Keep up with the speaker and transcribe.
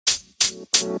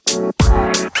Hey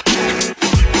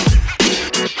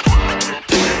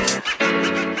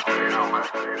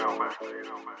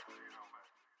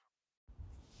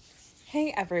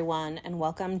everyone, and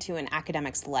welcome to An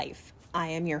Academic's Life. I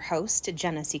am your host,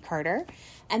 Jenna C. Carter,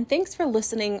 and thanks for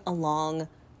listening along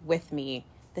with me.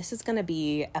 This is going to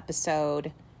be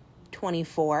episode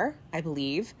 24, I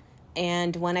believe,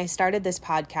 and when I started this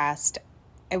podcast,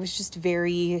 I was just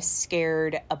very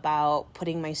scared about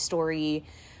putting my story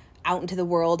out into the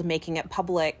world, making it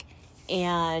public,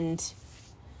 and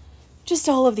just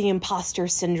all of the imposter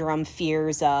syndrome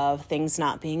fears of things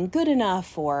not being good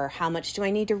enough, or how much do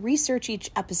I need to research each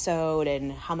episode,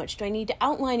 and how much do I need to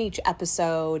outline each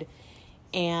episode.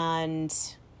 And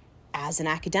as an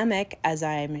academic, as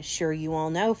I'm sure you all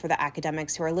know, for the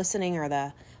academics who are listening or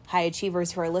the high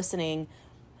achievers who are listening,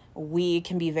 we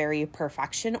can be very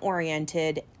perfection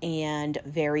oriented and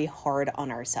very hard on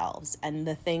ourselves. And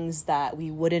the things that we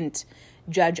wouldn't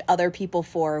judge other people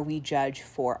for, we judge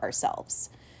for ourselves.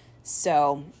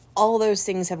 So all those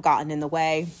things have gotten in the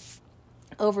way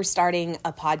over starting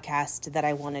a podcast that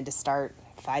I wanted to start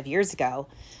 5 years ago.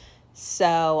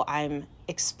 So I'm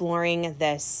exploring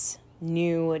this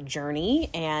new journey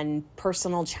and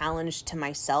personal challenge to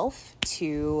myself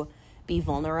to be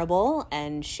vulnerable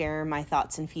and share my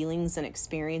thoughts and feelings and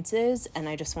experiences. And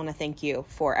I just want to thank you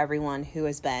for everyone who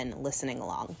has been listening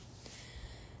along.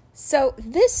 So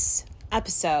this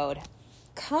episode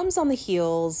comes on the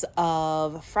heels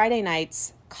of Friday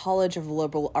night's College of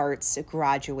Liberal Arts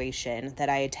graduation that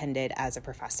I attended as a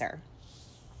professor.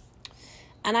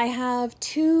 And I have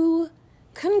two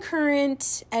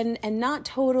concurrent and not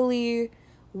totally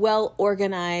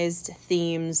well-organized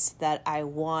themes that I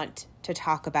want to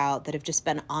talk about that have just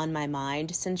been on my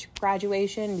mind since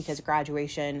graduation, because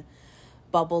graduation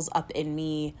bubbles up in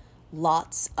me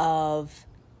lots of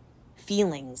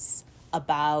feelings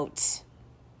about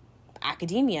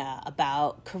academia,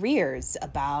 about careers,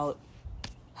 about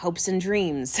hopes and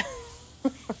dreams.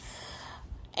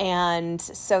 And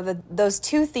so those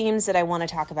two themes that I want to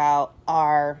talk about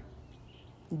are: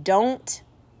 don't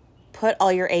put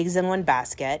all your eggs in one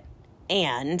basket,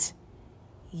 and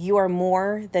you are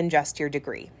more than just your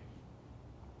degree.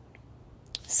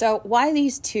 So why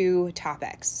these two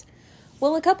topics?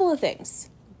 Well, a couple of things.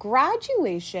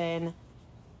 Graduation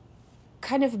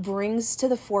kind of brings to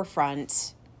the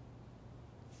forefront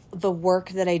the work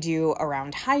that I do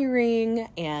around hiring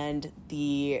and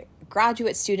the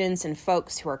graduate students and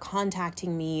folks who are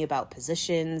contacting me about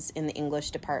positions in the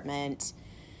English department.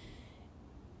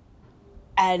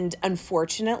 And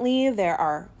unfortunately, there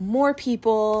are more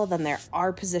people than there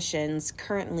are positions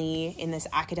currently in this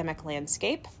academic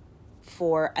landscape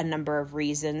for a number of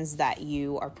reasons that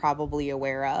you are probably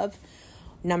aware of.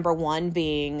 Number one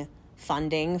being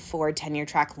funding for tenure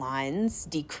track lines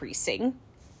decreasing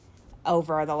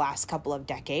over the last couple of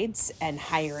decades and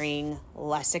hiring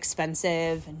less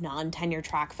expensive non-tenure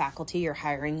track faculty or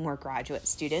hiring more graduate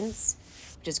students,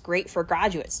 which is great for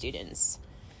graduate students.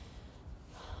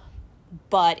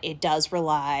 But it does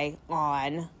rely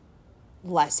on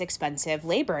less expensive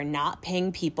labor, not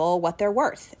paying people what they're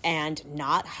worth, and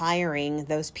not hiring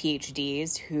those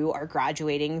PhDs who are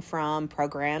graduating from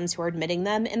programs who are admitting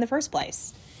them in the first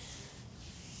place.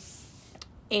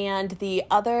 And the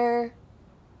other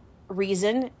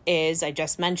reason is, I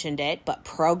just mentioned it, but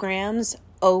programs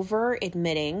over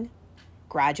admitting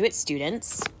graduate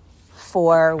students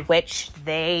for which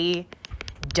they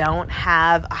don't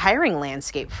have a hiring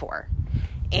landscape for.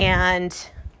 And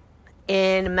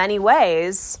in many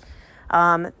ways,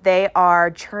 they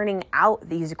are churning out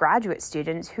these graduate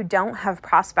students who don't have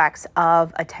prospects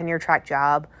of a tenure track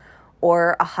job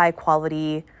or a high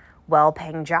quality,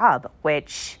 well-paying job,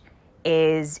 which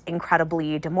is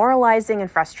incredibly demoralizing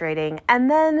and frustrating. And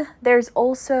then there's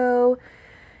also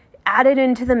added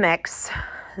into the mix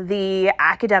the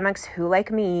academics who,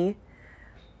 like me,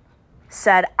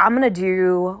 said, I'm going to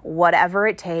do whatever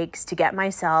it takes to get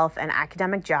myself an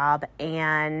academic job,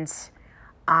 and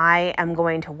I am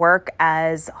going to work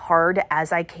as hard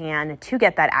as I can to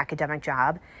get that academic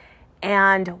job.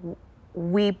 And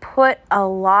we put a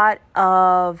lot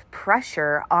of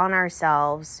pressure on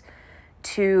ourselves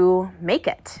to make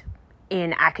it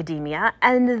in academia,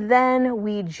 and then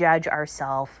we judge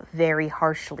ourselves very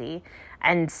harshly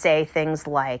and say things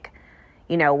like,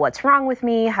 you know, what's wrong with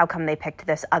me? How come they picked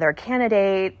this other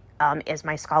candidate? Is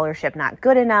my scholarship not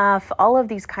good enough? All of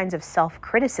these kinds of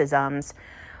self-criticisms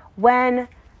when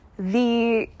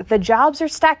the jobs are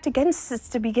stacked against us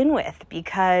to begin with,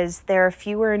 because there are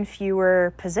fewer and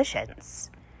fewer positions.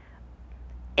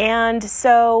 And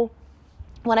so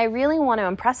what I really want to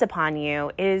impress upon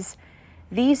you is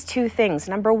these two things.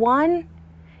 Number one,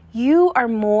 You are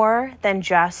more than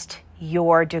just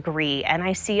your degree. And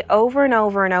I see over and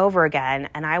over and over again,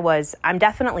 and I'm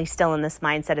definitely still in this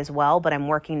mindset as well, but I'm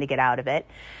working to get out of it.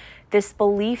 This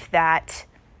belief that,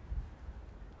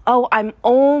 oh, I'm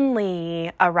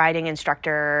only a writing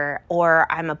instructor, or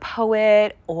I'm a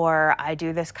poet, or I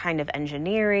do this kind of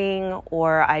engineering,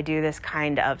 or I do this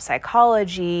kind of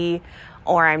psychology,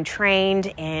 or I'm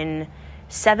trained in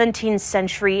 17th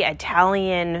century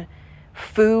Italian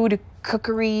food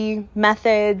cookery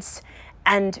methods.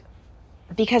 And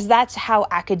because that's how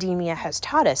academia has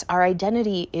taught us, our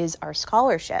identity is our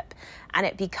scholarship. And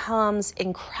it becomes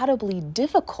incredibly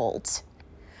difficult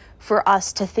for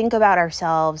us to think about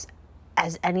ourselves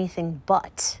as anything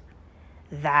but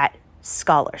that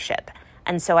scholarship.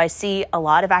 And so I see a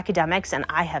lot of academics, and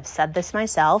I have said this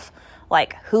myself,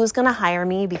 like, who's going to hire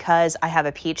me because I have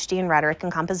a PhD in rhetoric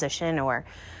and composition, or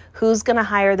who's going to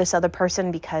hire this other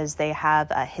person because they have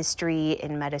a history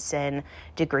in medicine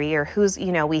degree, or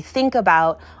we think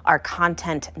about our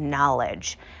content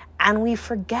knowledge, and we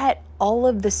forget all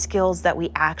of the skills that we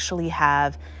actually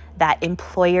have that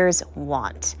employers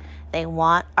want. They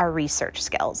want our research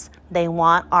skills. They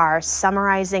want our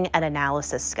summarizing and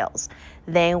analysis skills.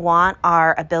 They want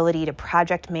our ability to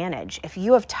project manage. If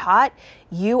you have taught,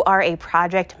 you are a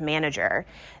project manager.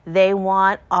 They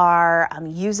want our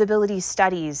usability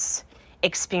studies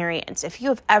experience. If you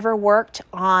have ever worked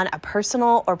on a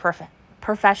personal or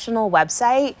professional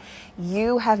website,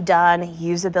 you have done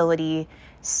usability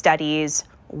studies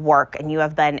work, and you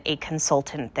have been a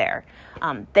consultant there.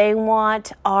 They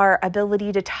want our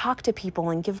ability to talk to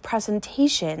people and give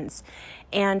presentations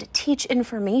and teach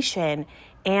information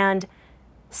and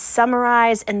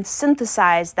summarize and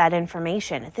synthesize that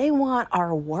information. They want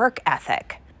our work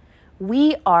ethic.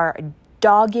 We are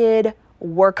dogged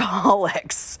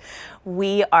workaholics.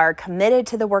 We are committed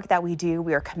to the work that we do.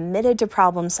 We are committed to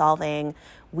problem solving.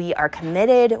 We are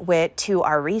committed to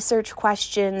our research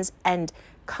questions, and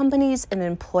companies and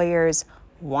employers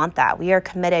want that. We are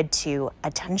committed to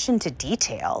attention to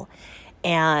detail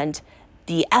and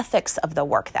the ethics of the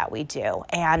work that we do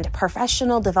and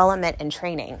professional development and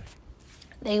training.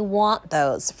 They want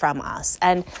those from us.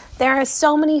 And there are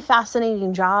so many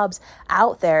fascinating jobs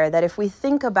out there that if we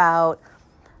think about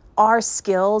our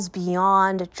skills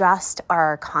beyond just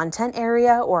our content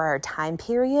area or our time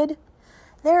period,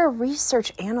 there are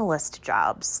research analyst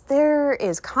jobs. There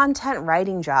is content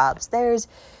writing jobs. There's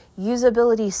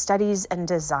usability studies and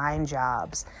design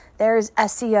jobs. There's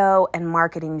SEO and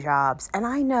marketing jobs. And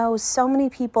I know so many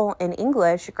people in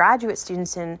English, graduate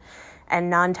students and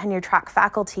non-tenure track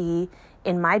faculty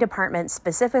in my department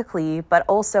specifically, but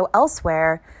also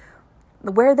elsewhere,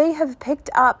 where they have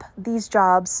picked up these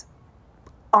jobs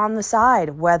on the side,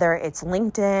 whether it's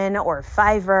LinkedIn or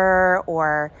Fiverr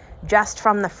or just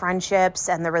from the friendships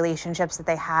and the relationships that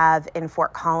they have in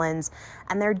Fort Collins.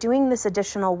 And they're doing this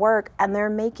additional work, and they're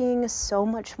making so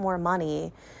much more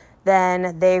money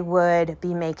than they would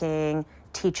be making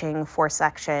teaching 4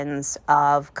 sections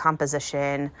of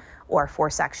composition or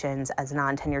 4 sections as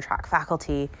non-tenure track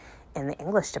faculty in the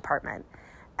English department.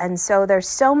 And so there's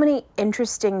so many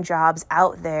interesting jobs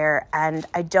out there, and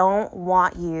I don't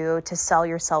want you to sell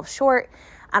yourself short.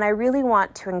 And I really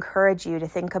want to encourage you to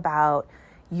think about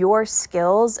your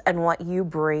skills and what you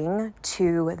bring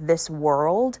to this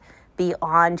world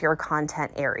beyond your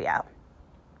content area.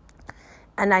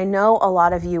 And I know a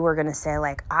lot of you are going to say,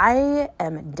 like, I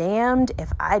am damned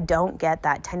if I don't get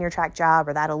that tenure track job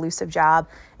or that elusive job.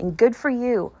 And good for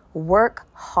you. Work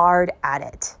hard at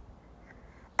it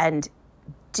and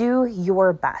do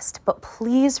your best. But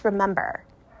please remember,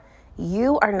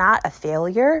 you are not a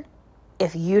failure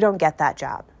if you don't get that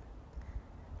job.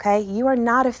 Okay? You are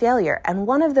not a failure. And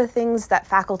one of the things that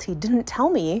faculty didn't tell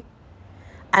me,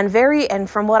 and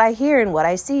from what I hear and what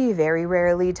I see, very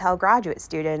rarely tell graduate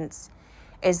students,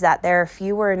 is that there are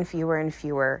fewer and fewer and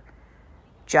fewer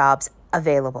jobs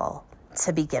available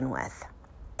to begin with.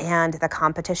 And the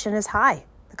competition is high.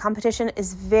 The competition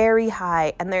is very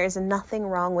high, and there is nothing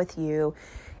wrong with you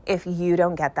if you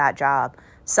don't get that job.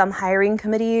 Some hiring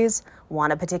committees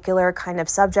want a particular kind of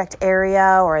subject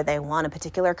area, or they want a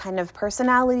particular kind of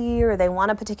personality, or they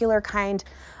want a particular kind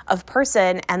of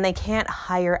person, and they can't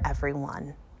hire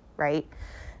everyone, right?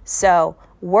 So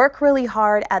work really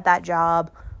hard at that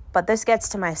job. But this gets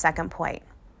to my second point.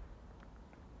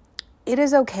 It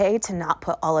is okay to not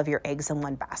put all of your eggs in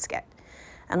one basket.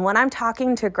 And when I'm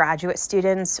talking to graduate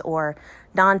students or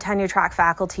non-tenure track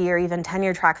faculty or even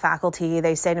tenure track faculty,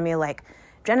 they say to me, like,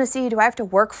 Genesee, do I have to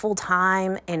work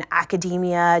full-time in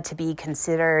academia to be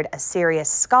considered a serious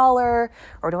scholar?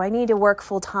 Or do I need to work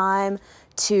full-time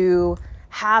to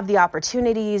have the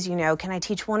opportunities? Can I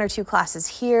teach 1 or 2 classes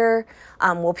here?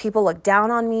 Will people look down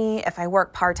on me if I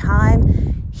work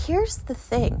part-time? Here's the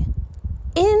thing.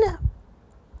 In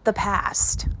the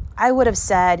past, I would have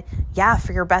said, yeah,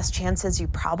 for your best chances, you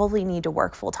probably need to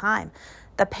work full-time.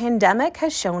 The pandemic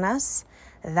has shown us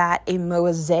that a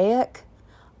mosaic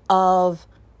of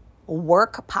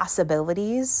work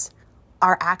possibilities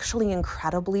are actually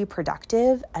incredibly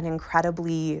productive and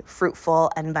incredibly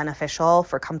fruitful and beneficial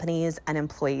for companies and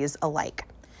employees alike.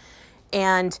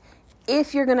 And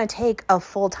if you're going to take a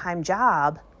full-time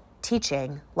job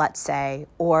teaching, let's say,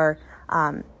 or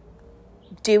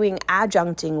doing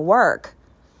adjuncting work,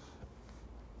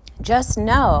 just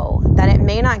know that it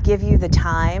may not give you the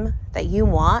time that you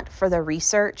want for the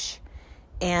research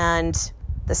and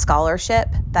the scholarship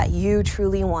that you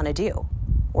truly want to do,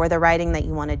 or the writing that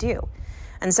you want to do.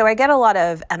 And so I get a lot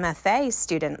of MFA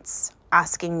students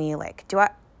asking me, like,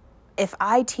 if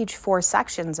I teach 4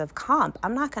 sections of comp,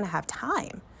 I'm not going to have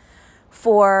time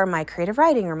for my creative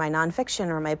writing or my nonfiction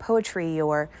or my poetry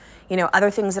or, other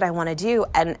things that I want to do.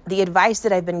 And the advice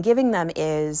that I've been giving them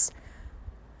is,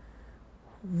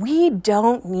 we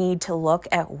don't need to look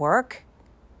at work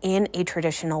in a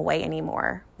traditional way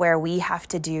anymore, where we have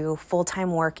to do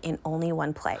full-time work in only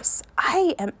one place.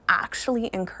 I am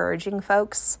actually encouraging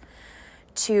folks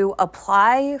to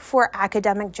apply for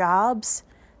academic jobs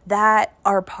that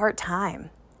are part-time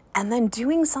and then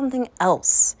doing something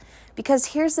else. Because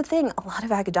here's the thing, a lot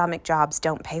of academic jobs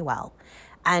don't pay well.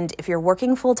 And if you're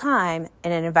working full-time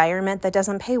in an environment that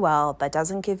doesn't pay well, that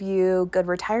doesn't give you good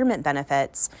retirement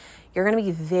benefits, you're going to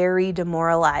be very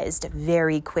demoralized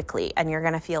very quickly, and you're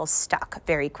going to feel stuck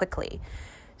very quickly.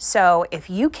 So if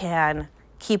you can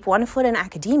keep one foot in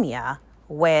academia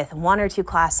with 1 or 2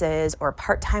 classes or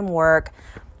part-time work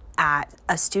at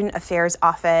a student affairs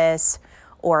office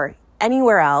or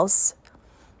anywhere else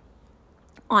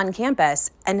on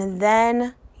campus, and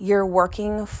then you're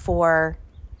working for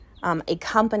a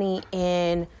company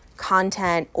in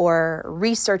content or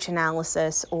research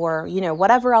analysis or,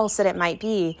 whatever else that it might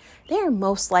be, they are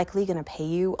most likely going to pay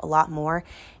you a lot more,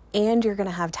 and you're going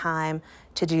to have time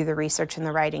to do the research and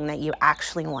the writing that you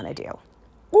actually want to do.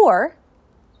 Or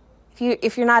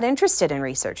if you're not interested in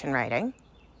research and writing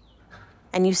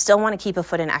and you still want to keep a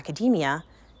foot in academia,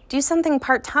 do something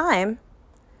part-time,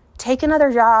 take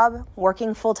another job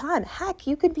working full-time. Heck,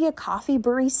 you could be a coffee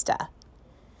barista.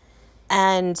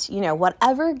 And,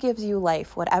 whatever gives you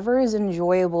life, whatever is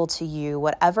enjoyable to you,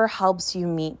 whatever helps you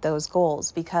meet those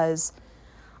goals. Because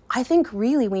I think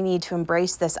really we need to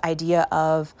embrace this idea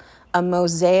of a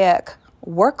mosaic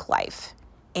work life.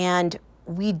 And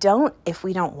we don't, if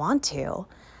we don't want to,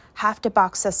 have to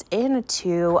box us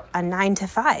into a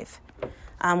 9-to-5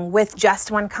 with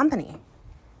just one company.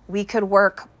 We could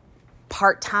work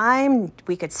part-time.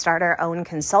 We could start our own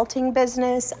consulting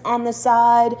business on the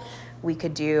side. We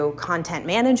could do content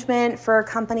management for a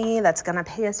company that's going to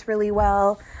pay us really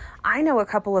well. I know a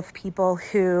couple of people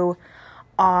who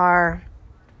are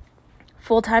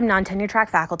full-time non-tenure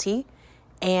track faculty,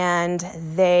 and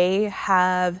they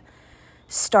have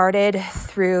started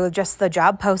through just the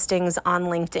job postings on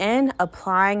LinkedIn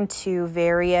applying to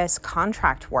various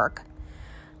contract work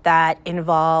that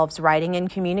involves writing and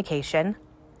communication.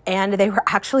 And they were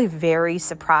actually very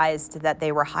surprised that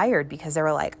they were hired, because they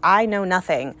were like, I know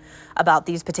nothing about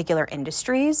these particular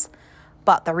industries,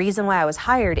 but the reason why I was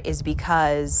hired is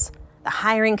because the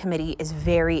hiring committee is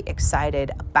very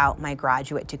excited about my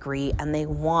graduate degree, and they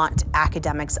want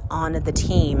academics on the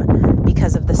team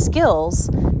because of the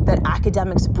skills that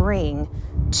academics bring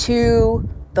to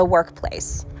the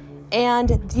workplace.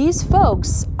 And these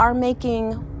folks are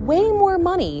making way more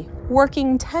money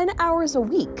working 10 hours a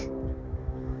week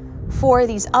for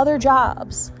these other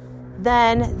jobs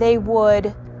than they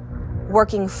would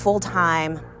working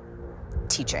full-time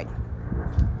teaching.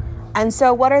 And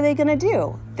so what are they going to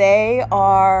do? They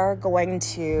are going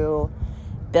to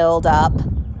build up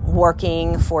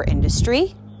working for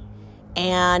industry,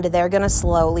 and they're going to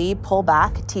slowly pull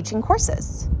back teaching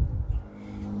courses.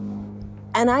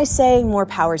 And I say more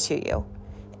power to you.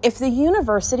 If the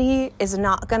university is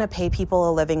not going to pay people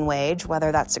a living wage,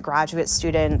 whether that's graduate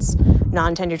students,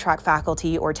 non-tenure track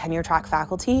faculty, or tenure track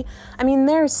faculty,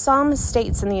 there's some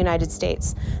states in the United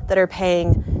States that are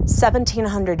paying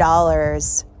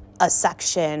 $1,700 a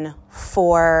section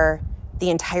for the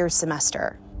entire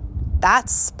semester.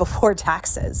 That's before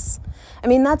taxes.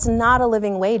 That's not a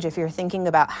living wage if you're thinking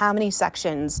about how many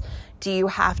sections do you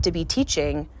have to be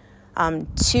teaching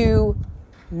to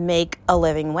make a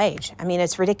living wage.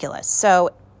 It's ridiculous. So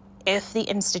if the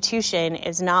institution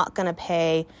is not going to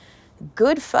pay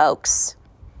good folks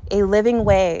a living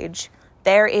wage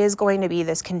there is going to be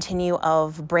this continue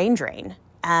of brain drain,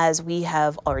 as we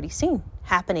have already seen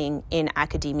happening in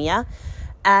academia.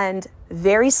 And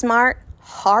very smart,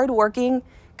 hardworking,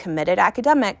 committed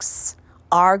academics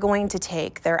are going to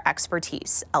take their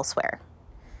expertise elsewhere.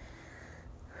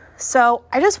 So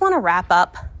I just want to wrap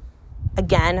up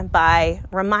again by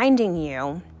reminding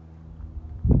you,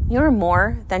 you're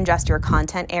more than just your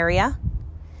content area,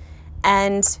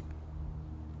 and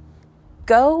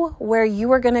go where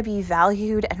you are going to be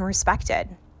valued and respected.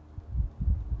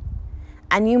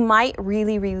 And you might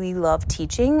really, really love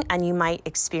teaching, and you might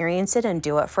experience it and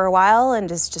do it for a while and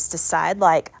just decide,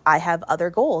 like, I have other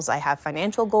goals. I have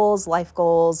financial goals, life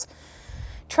goals,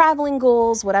 traveling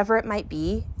goals, whatever it might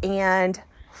be. And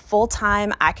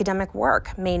full-time academic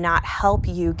work may not help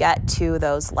you get to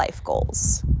those life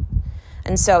goals.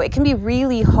 And so it can be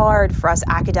really hard for us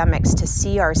academics to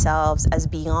see ourselves as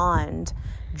beyond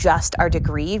just our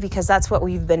degree, because that's what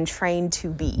we've been trained to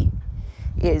be.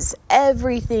 Is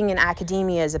everything in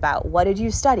academia is about, what did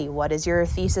you study? What is your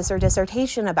thesis or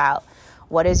dissertation about?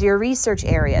 What is your research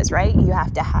areas, right? You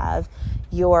have to have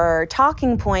your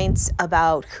talking points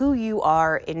about who you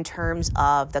are in terms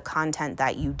of the content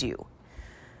that you do.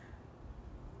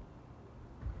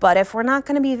 But if we're not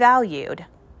going to be valued,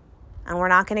 and we're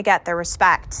not going to get the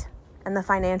respect and the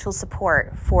financial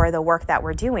support for the work that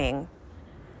we're doing,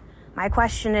 my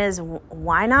question is,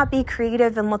 why not be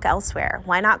creative and look elsewhere?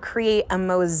 Why not create a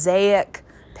mosaic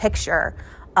picture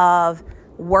of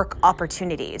work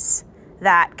opportunities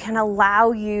that can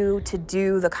allow you to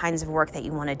do the kinds of work that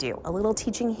you want to do? A little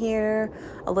teaching here,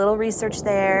 a little research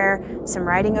there, some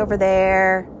writing over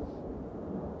there,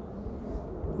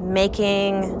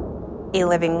 making a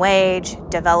living wage,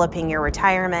 developing your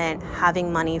retirement,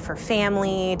 having money for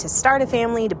family, to start a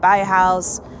family, to buy a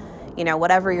house,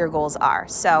 whatever your goals are.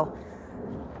 So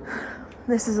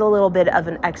this is a little bit of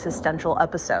an existential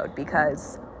episode,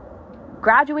 because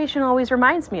graduation always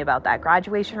reminds me about that.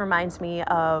 Graduation reminds me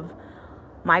of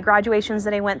my graduations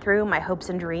that I went through, my hopes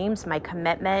and dreams, my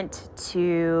commitment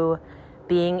to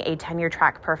being a tenure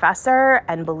track professor,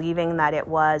 and believing that it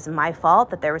was my fault,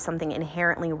 that there was something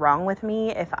inherently wrong with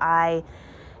me if I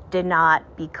did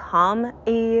not become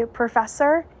a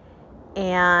professor.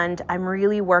 And I'm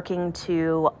really working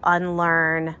to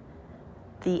unlearn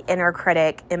the inner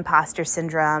critic, imposter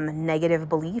syndrome, negative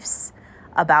beliefs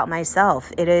about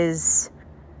myself. It is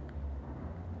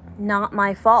not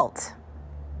my fault.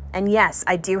 And yes,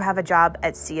 I do have a job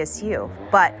at CSU,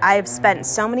 but I've spent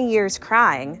so many years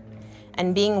crying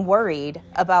and being worried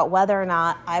about whether or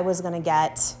not I was going to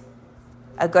get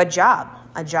a good job,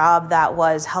 a job that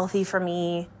was healthy for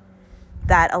me,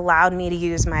 that allowed me to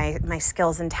use my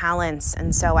skills and talents.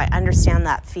 And so I understand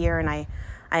that fear, and I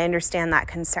understand that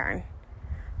concern.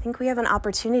 I think we have an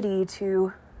opportunity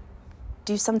to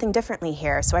do something differently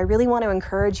here. So I really want to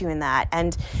encourage you in that.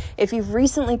 And if you've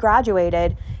recently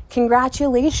graduated,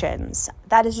 congratulations.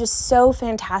 That is just so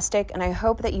fantastic. And I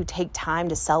hope that you take time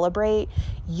to celebrate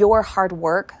your hard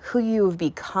work, who you've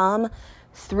become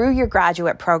through your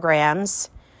graduate programs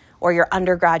or your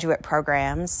undergraduate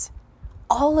programs.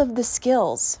 All of the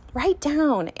skills, write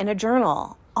down in a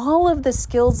journal, all of the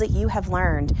skills that you have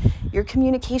learned, your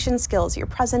communication skills, your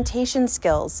presentation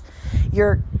skills,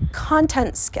 your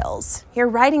content skills, your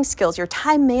writing skills, your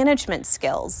time management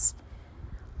skills,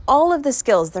 all of the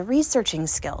skills, the researching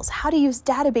skills, how to use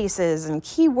databases and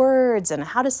keywords, and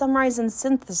how to summarize and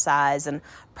synthesize and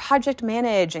project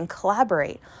manage and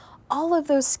collaborate. All of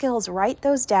those skills, write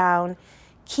those down,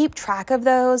 keep track of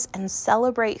those, and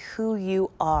celebrate who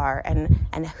you are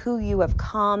and who you have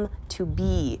come to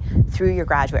be through your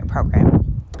graduate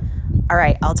program. All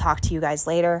right, I'll talk to you guys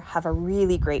later. Have a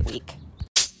really great week.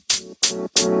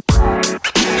 You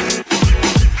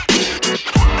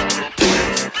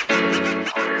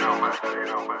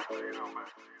know, man.